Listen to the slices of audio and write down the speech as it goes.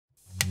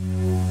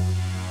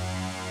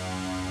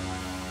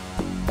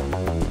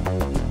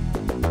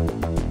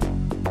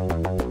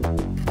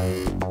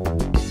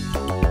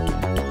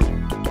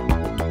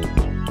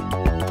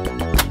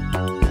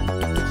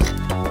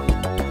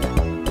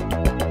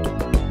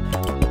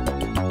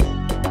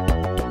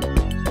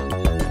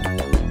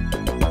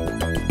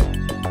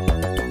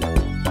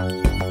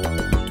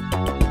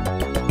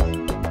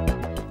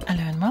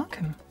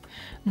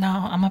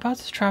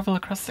about to travel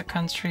across the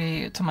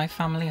country to my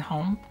family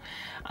home,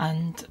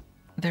 and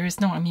there is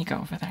no Amiga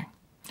over there.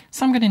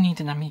 So I'm going to need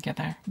an Amiga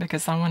there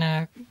because I want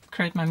to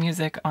create my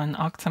music on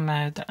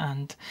Octamed,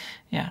 and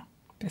yeah,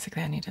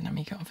 basically I need an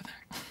Amiga over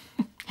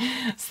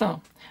there.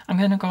 So I'm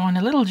going to go on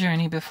a little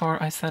journey before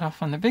I set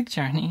off on the big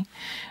journey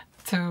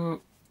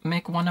to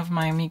make one of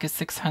my Amiga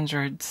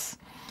 600s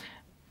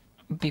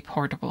be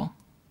portable.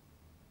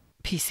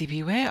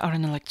 PCBWay are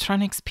an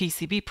electronics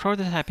PCB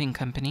prototyping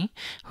company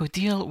who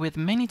deal with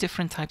many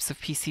different types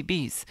of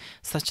PCBs,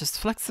 such as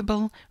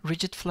flexible,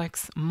 rigid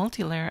flex,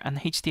 multi-layer and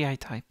HDI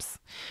types.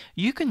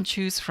 You can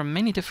choose from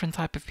many different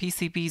types of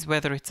PCBs,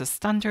 whether it's a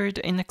standard,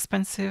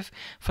 inexpensive,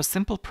 for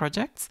simple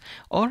projects,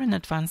 or an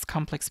advanced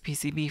complex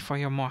PCB for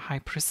your more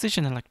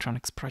high-precision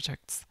electronics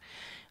projects.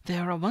 They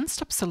are a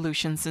one-stop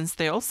solution since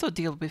they also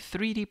deal with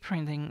 3D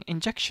printing,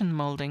 injection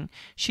molding,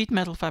 sheet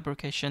metal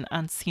fabrication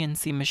and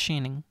CNC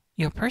machining.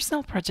 Your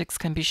personal projects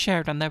can be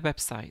shared on their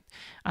website,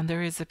 and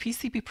there is a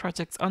PCB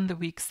Projects on the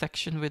Week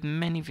section with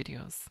many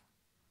videos.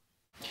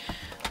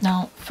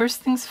 Now,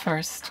 first things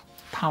first,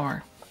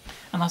 power.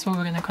 And that's what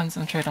we're going to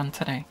concentrate on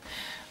today.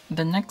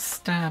 The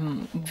next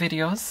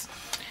videos,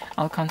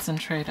 I'll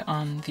concentrate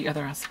on the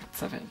other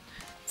aspects of it.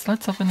 So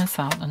let's open this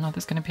out. I know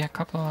there's going to be a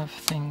couple of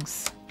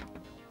things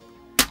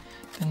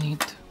that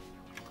need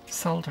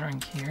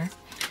soldering here.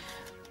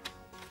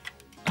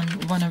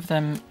 And one of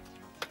them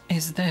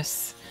is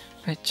this,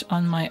 which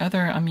on my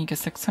other Amiga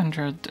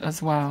 600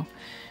 as well,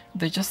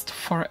 they're just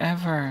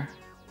forever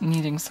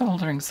needing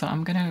soldering, so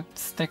I'm gonna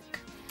stick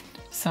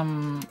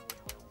some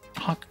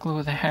hot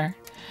glue there.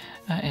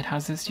 It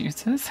has its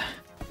uses.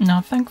 Now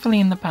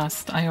thankfully in the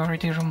past I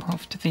already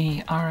removed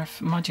the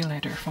RF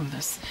modulator from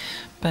this,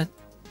 but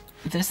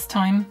this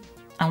time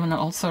I want to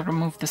also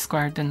remove the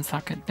square DIN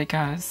socket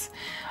because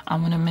I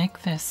want to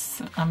make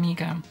this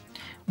Amiga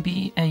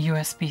be a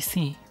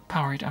USB-C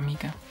powered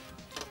Amiga.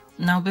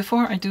 Now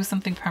before I do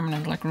something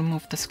permanent like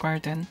remove the square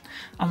DIN,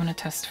 I want to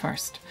test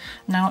first.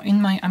 Now in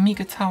my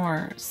Amiga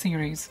Tower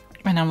series,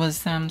 when I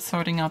was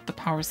sorting out the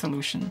power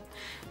solution,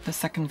 the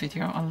second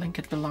video, I'll link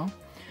it below.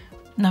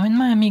 Now in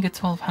my Amiga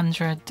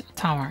 1200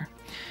 Tower,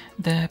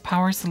 the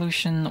power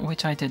solution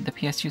which I did, the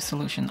PSU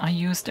solution, I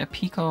used a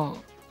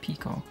Pico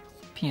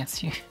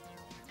PSU.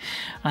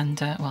 And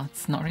well,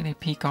 it's not really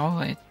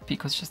Pico,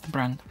 Pico's just the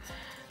brand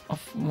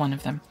of one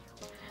of them.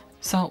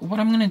 So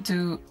what I'm going to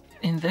do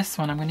in this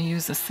one, I'm going to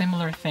use a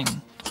similar thing.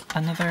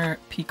 Another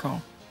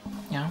Pico.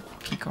 Yeah,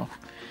 Pico.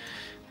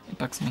 It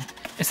bugs me.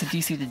 It's a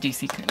DC to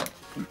DC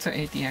to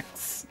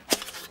ADX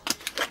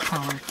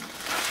power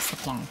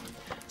supply.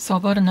 So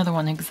about another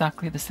one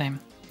exactly the same.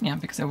 Yeah,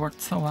 because it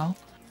worked so well.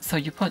 So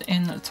you put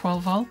in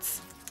 12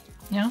 volts.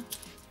 Yeah.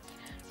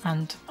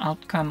 And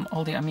out come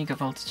all the Amiga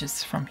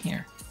voltages from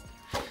here.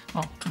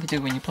 Oh, you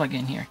do when you plug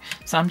in here.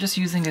 So I'm just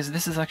using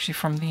this is actually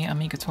from the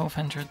Amiga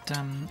 1200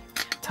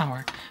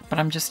 Tower, but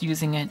I'm just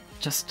using it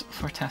just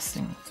for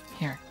testing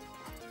here.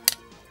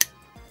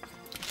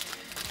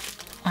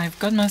 I've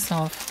got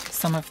myself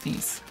some of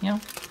these, yeah?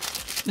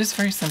 This is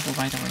very simple,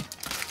 by the way.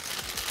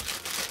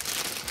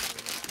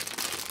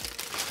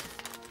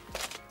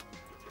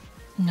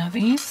 Now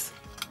these,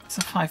 it's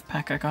a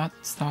 5-pack I got,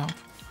 so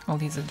all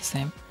these are the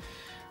same.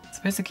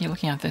 So basically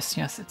looking at this,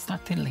 yes, it's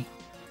not diddly.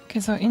 Okay,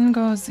 so in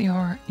goes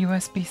your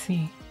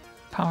USB-C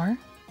power,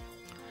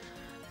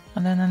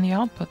 and then on the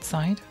output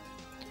side,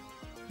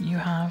 you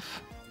have,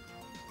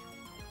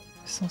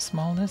 so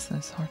small this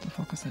is hard to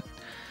focus it.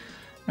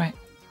 Right,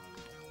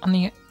 on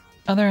the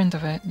other end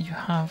of it you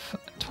have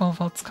 12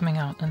 volts coming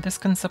out, and this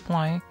can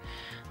supply,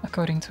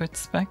 according to its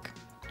spec,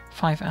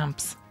 5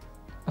 amps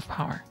of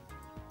power.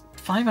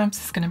 5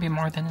 amps is going to be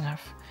more than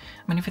enough.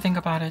 I mean, if you think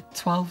about it,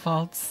 12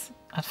 volts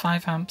at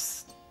 5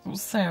 amps, we'll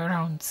say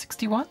around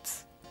 60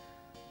 watts.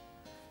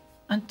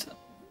 And,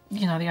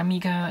 you know, the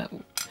Amiga,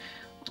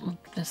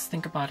 let's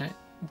think about it.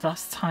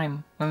 Last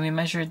time when we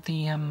measured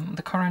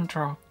the current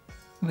draw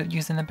with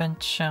using the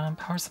bench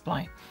power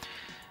supply,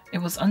 it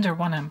was under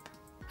 1 amp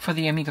for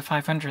the Amiga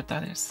 500,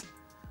 that is.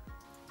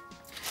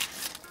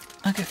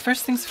 Okay,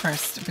 first things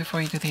first,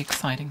 before you do the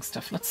exciting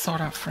stuff, let's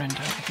sort our friend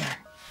out here.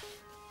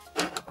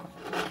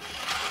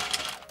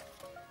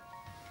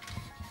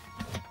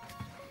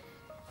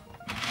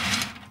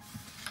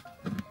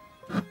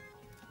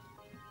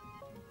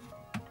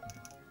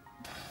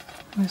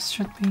 This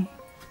should be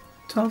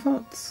 12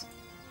 volts.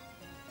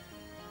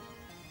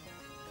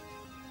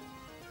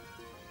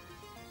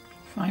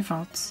 5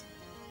 volts.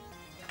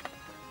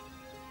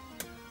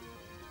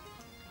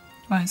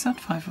 Why is that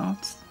 5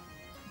 volts?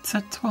 It's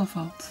at 12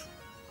 volts.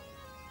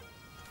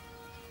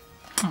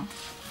 Oh.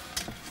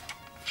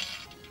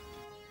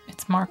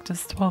 It's marked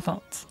as 12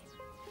 volts.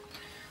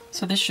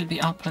 So this should be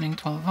outputting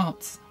 12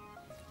 volts.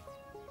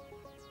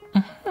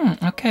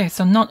 Okay,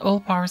 so not all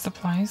power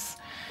supplies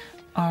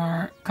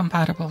are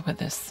compatible with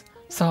this.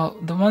 So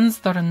the ones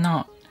that are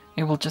not,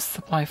 it will just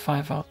supply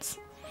 5 volts.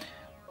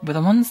 But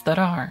the ones that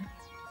are,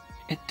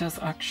 it does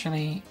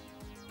actually,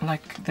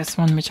 like this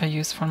one which I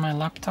use for my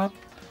laptop,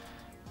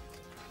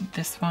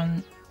 this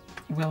one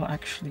will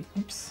actually,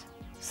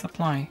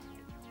 supply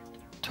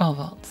 12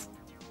 volts,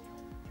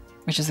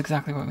 which is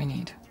exactly what we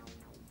need.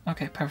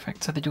 Okay,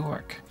 perfect, so they do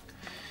work.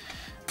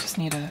 Just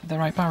need the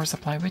right power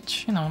supply,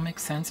 which, you know,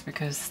 makes sense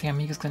because the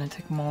Amiga is going to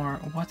take more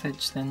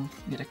wattage than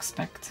you'd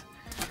expect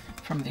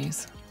from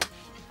these.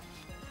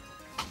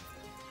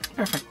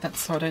 Perfect, that's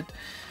sorted.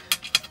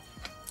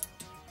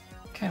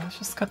 Okay, let's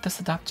just cut this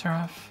adapter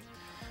off.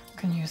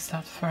 Can use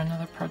that for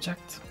another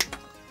project.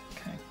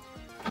 Okay.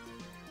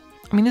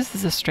 I mean, this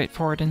is a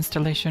straightforward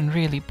installation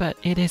really, but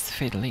it is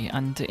fiddly,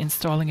 and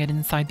installing it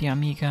inside the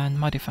Amiga and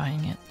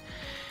modifying it.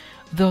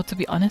 Though, to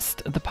be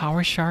honest, the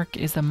PowerShark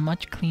is a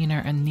much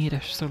cleaner and neater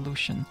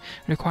solution,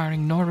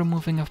 requiring no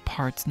removing of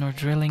parts nor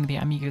drilling the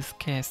Amiga's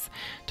case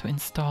to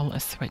install a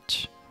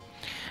switch.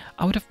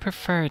 I would have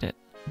preferred it,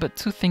 but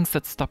two things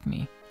that stop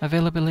me: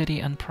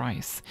 availability and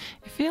price.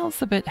 It feels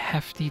a bit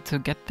hefty to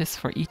get this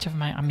for each of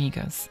my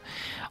Amigas.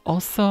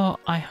 Also,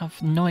 I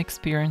have no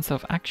experience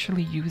of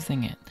actually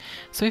using it,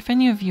 so if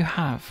any of you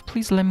have,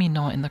 please let me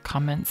know in the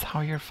comments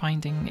how you're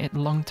finding it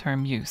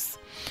long-term use,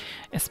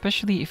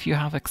 especially if you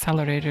have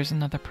accelerators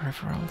and other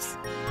peripherals.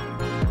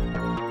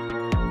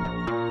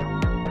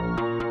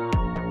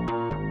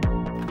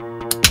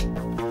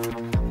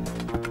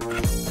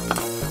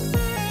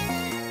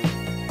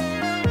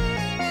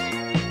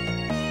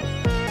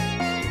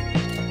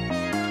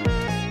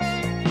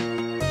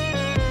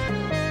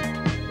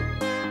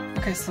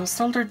 Okay, so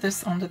soldered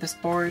this onto this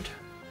board.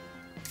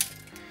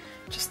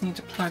 Just need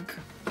to plug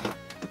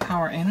the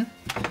power in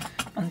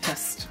and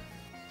test.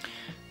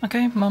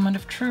 Okay, moment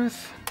of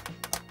truth.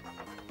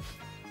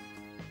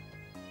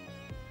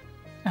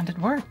 And it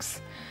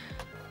works.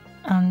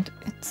 And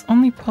it's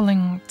only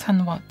pulling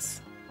 10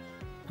 watts.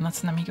 And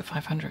that's an Amiga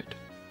 500.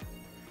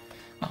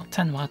 Well,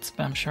 10 watts,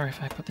 but I'm sure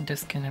if I put the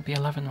disc in, it'd be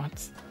 11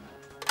 watts.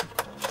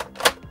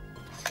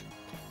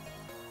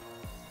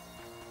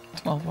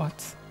 12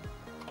 watts.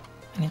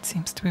 And it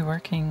seems to be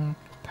working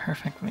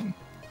perfectly.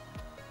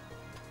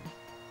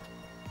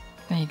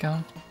 There you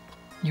go.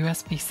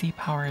 USB-C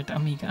powered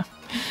Amiga.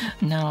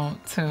 Now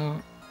to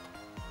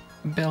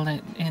build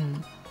it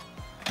in,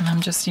 and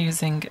I'm just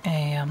using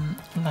a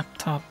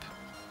laptop,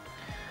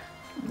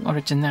 or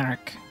a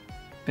generic,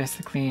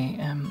 basically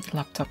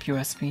laptop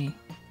USB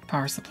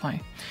power supply.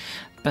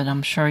 But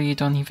I'm sure you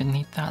don't even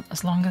need that,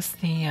 as long as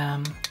the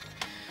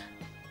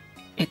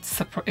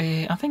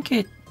I think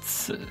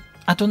it's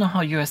I don't know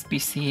how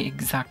USB-C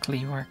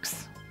exactly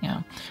works.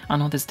 Yeah, I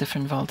know there's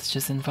different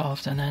voltages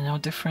involved, and I know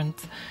different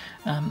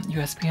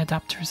USB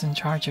adapters and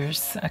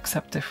chargers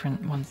accept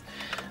different ones.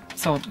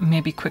 So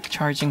maybe quick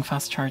charging,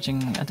 fast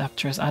charging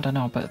adapters, I don't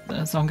know, but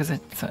as long as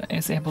it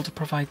is able to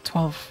provide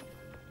 12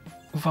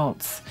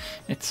 volts,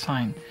 it's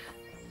fine.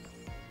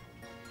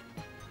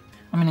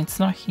 I mean, it's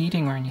not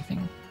heating or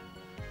anything.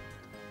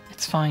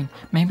 It's fine.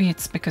 Maybe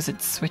it's because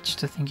it's switched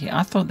to thingy.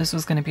 I thought this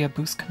was going to be a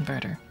boost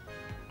converter.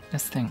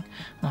 This thing.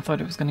 And I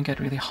thought it was going to get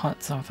really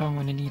hot, so I thought I'm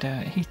going to need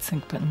a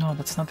heatsink, but no,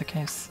 that's not the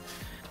case.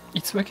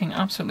 It's working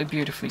absolutely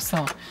beautifully,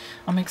 so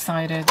I'm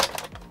excited.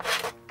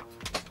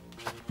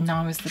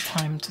 Now is the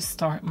time to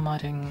start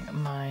modding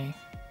my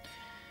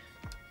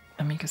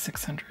Amiga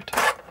 600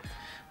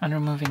 and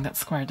removing that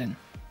squared in,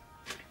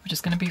 which is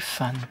going to be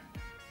fun.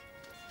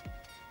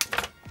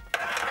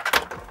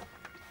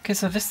 Okay,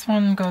 so this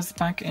one goes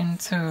back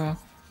into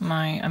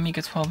my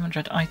Amiga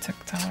 1200 iTech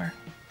tower.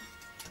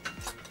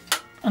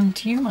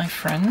 And you, my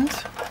friend,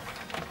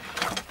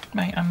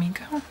 my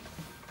Amiga,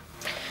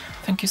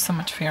 thank you so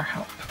much for your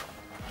help.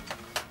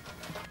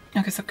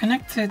 Okay, so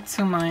connected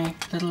to my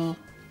little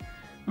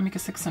Amiga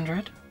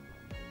 600,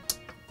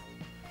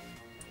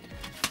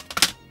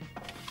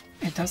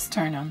 it does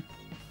turn on.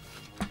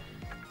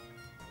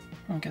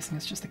 I'm guessing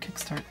it's just a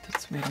kickstart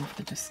that's waiting for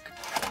the disk.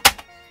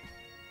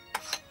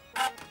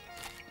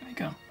 There we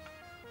go.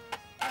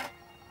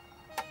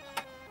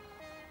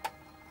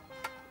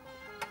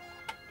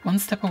 One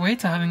step away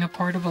to having a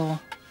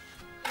portable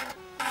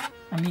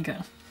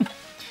Amiga.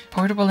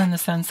 Portable in the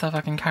sense of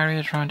I can carry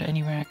it around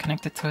anywhere,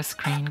 connect it to a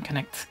screen,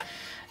 connect,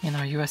 you know,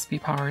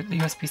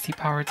 USB-C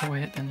powered to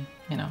it, and,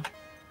 you know,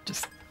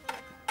 just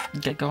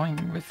get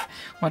going with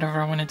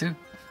whatever I want to do.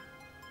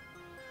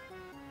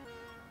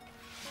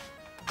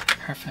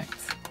 Perfect.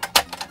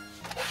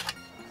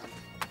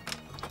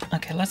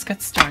 Okay, let's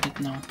get started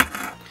now.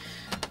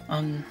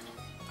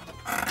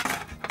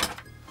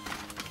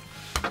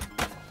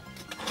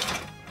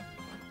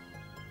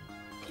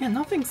 Yeah,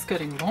 nothing's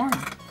getting warm.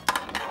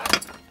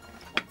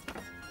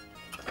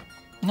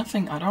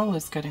 Nothing at all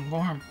is getting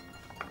warm.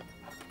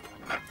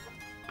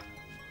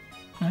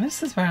 Now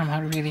this is where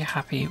I'm really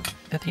happy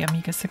that the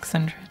Amiga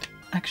 600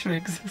 actually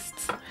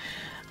exists.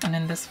 And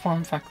in this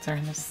form factor,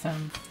 in this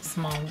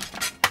small...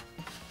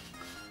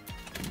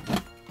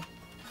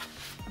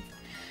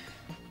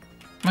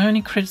 My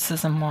only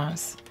criticism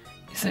is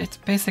that it's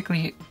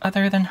basically,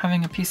 other than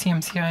having a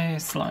PCMCIA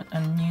slot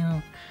and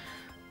new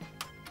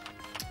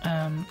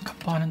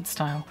component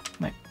style,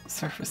 like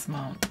surface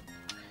mount,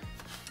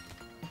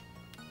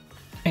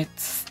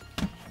 it's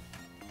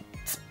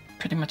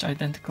pretty much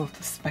identical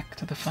to spec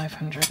to the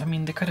 500. I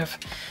mean, they could have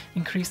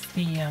increased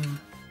the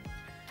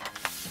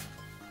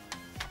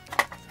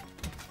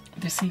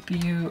the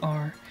CPU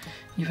or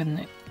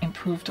even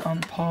improved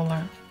on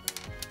Paula.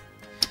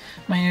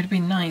 It would be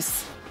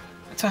nice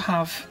to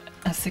have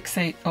a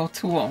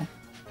 68020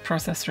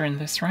 processor in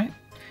this, right?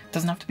 It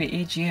doesn't have to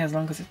be AGA as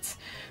long as it's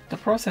the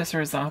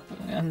processor is up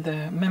and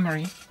the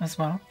memory as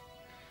well.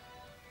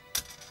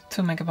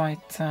 2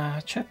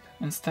 megabyte chip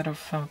instead of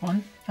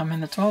 1. I mean,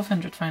 the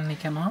 1200 finally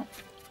came out.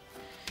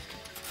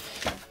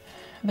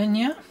 Then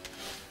yeah,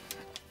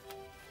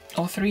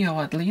 030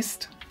 at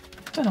least.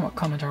 Don't know what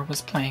Commodore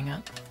was playing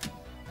at.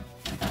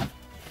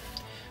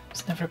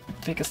 Was never the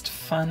biggest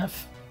fan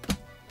of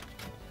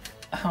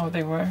how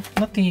they were.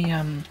 Not the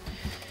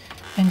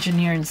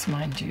engineers,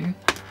 mind you.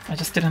 I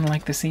just didn't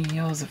like the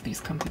CEOs of these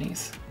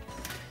companies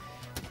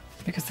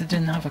because they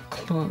didn't have a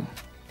clue.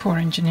 Poor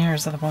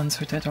engineers are the ones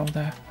who did all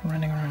the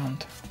running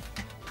around.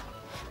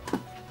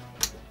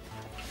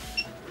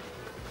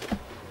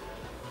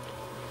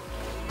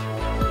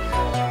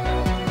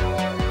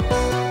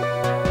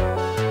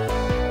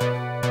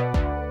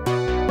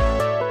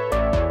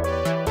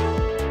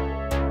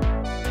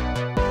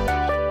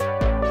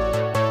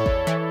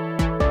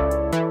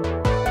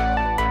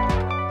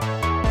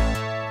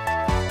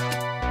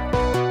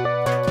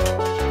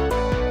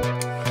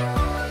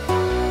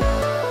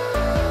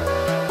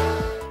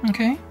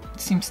 Okay,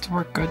 seems to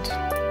work good.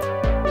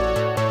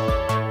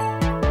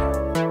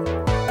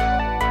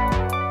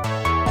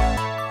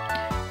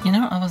 You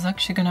know, I was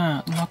actually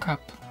gonna look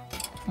up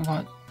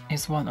what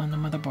is what on the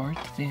motherboard,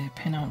 the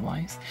pinout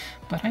wise,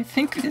 but I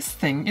think this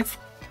thing is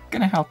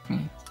gonna help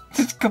me.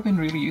 It's becoming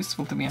really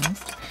useful, to be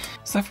honest.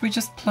 So if we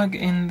just plug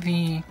in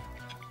the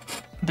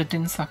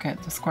DIN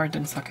socket, the square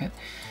DIN socket,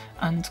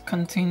 and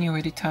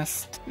continuity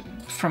test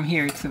from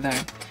here to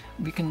there,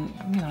 we can,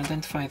 you know,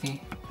 identify the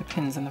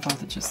pins and the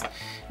voltages.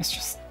 It's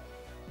just,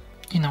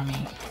 you know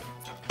me,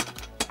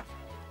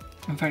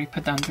 I'm very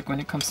pedantic when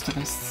it comes to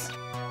this,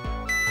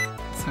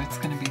 so it's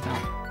gonna be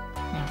that.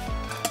 Yeah.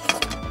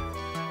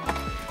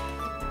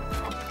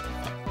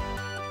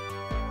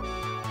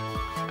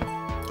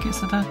 Okay,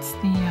 so that's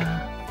the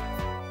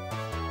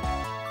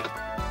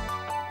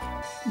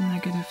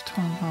negative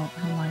 12 volt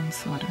line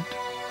sorted.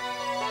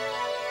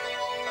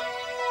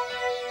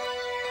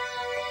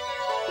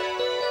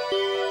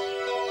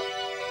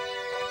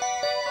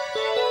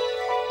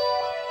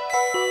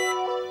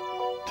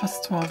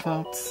 Plus 12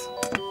 volts.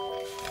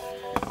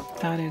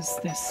 That is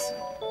this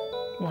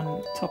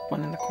one, top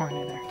one in the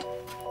corner there.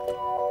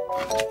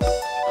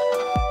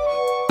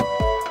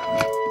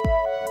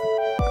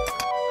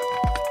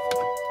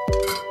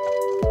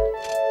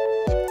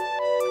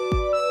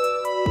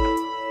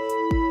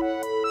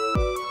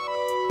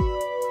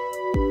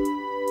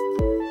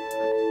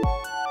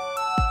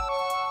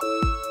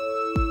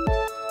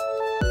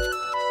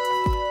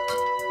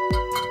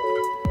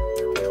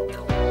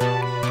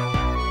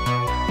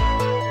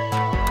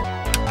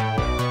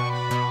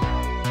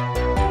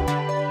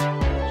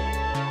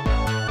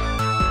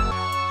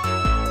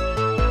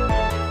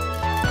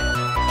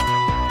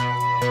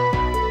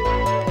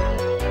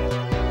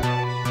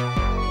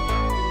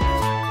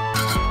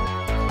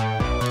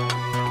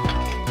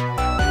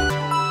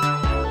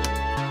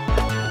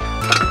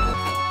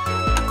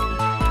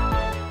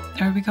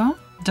 There we go,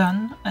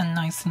 done and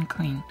nice and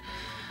clean.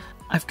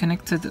 I've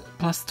connected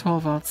plus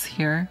 12 volts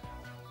here,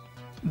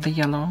 the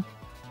yellow.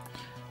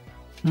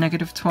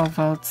 Negative 12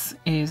 volts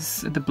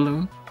is the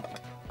blue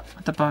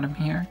at the bottom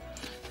here.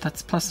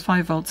 That's plus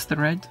 5 volts the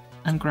red,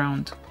 and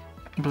ground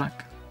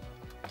black.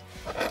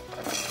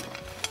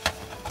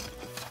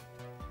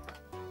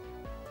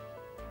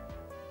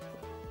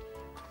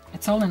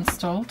 It's all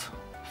installed.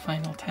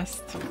 Final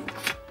test.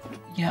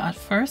 Yeah, at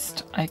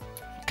first I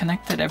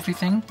connected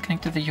everything,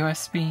 connected the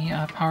USB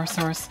power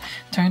source,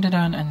 turned it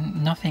on,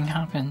 and nothing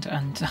happened,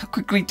 and I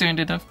quickly turned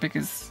it off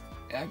because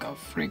I got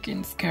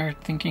freaking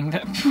scared thinking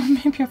that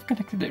maybe I've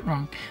connected it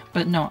wrong.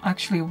 But no,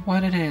 actually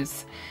what it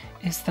is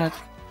that,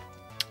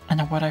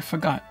 and what I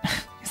forgot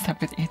is that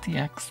with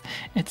ATX,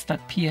 it's that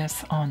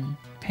PS on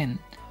pin.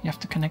 You have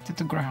to connect it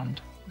to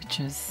ground, which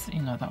is,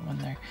 you know, that one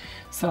there.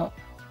 So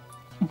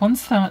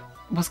once that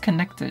was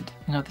connected,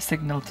 you know, the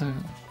signal to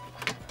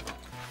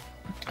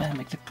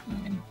make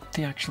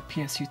the actual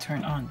PSU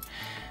turn on,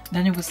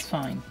 then it was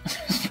fine. It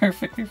was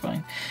perfectly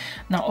fine.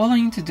 Now all I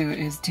need to do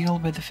is deal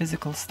with the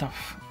physical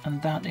stuff,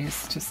 and that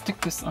is to stick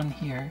this on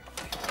here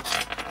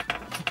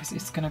because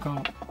it's gonna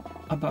go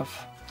above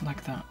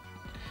like that.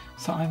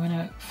 So I'm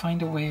gonna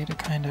find a way to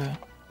kind of,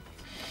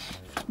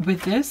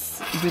 with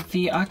this, with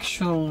the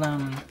actual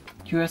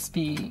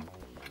USB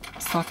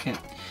socket,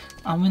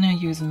 I'm gonna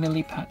use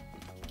Milliput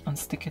and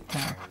stick it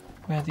there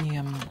where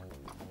the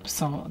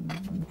so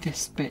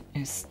this bit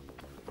is.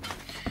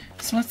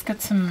 So let's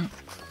get some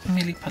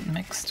Milliput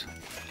mixed.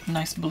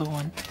 Nice blue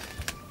one.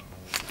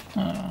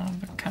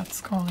 The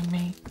cat's calling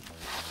me.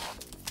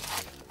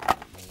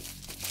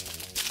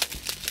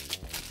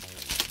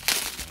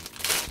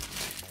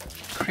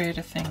 Create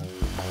a thing.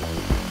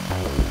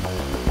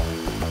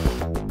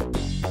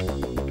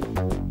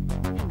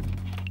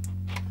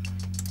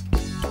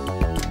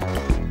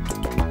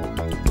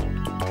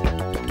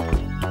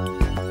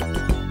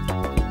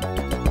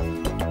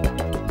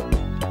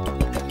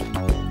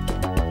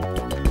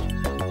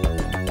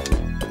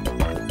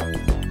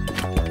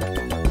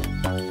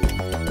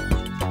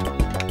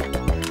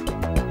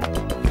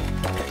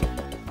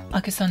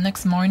 Okay, so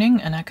next morning,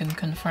 and I can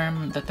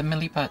confirm that the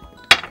milliput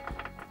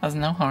has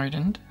now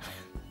hardened.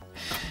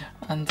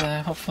 And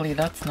hopefully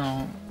that's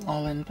now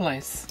all in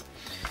place.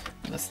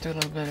 Let's do a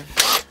little bit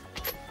of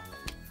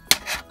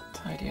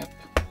tidy up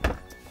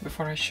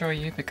before I show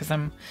you, because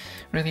I'm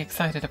really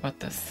excited about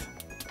this.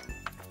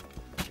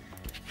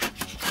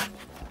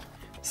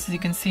 So you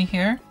can see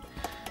here,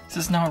 this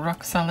is now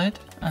rock solid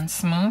and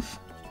smooth.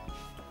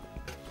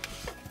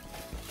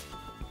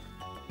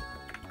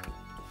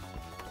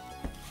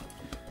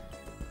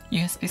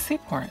 USB-C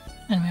port,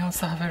 and we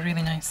also have a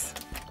really nice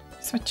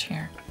switch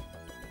here.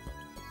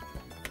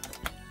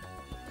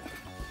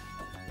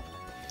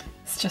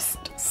 It's just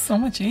so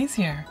much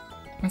easier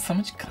and so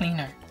much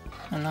cleaner.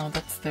 And now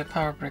that's the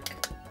power brick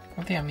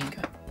of the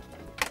Amiga.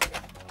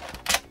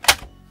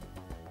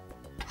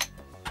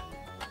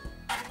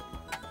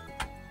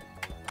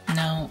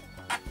 Now,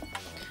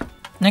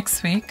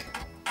 next week,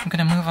 I'm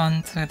gonna move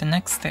on to the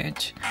next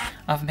stage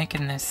of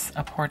making this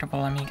a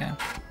portable Amiga.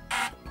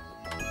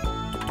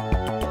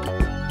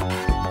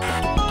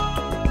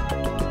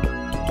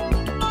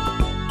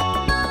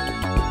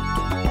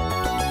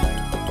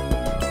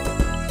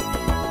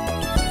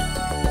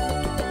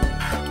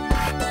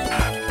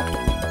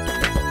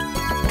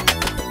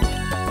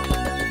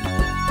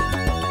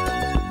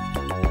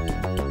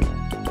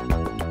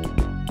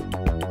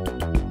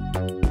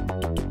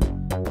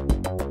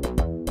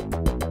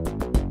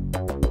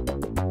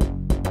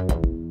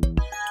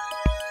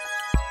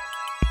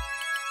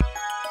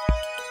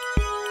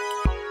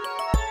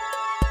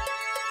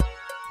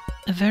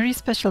 A very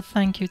special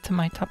thank you to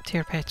my top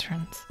tier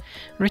patrons: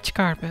 Rich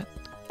Garbett,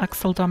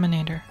 Axel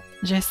Dominator,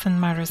 Jason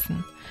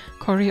Marison,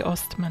 Corey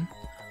Ostman,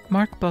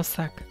 Mark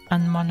Bosak,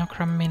 and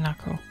Monochrom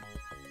Minako.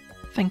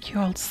 Thank you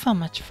all so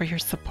much for your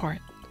support.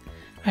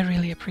 I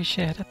really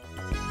appreciate it.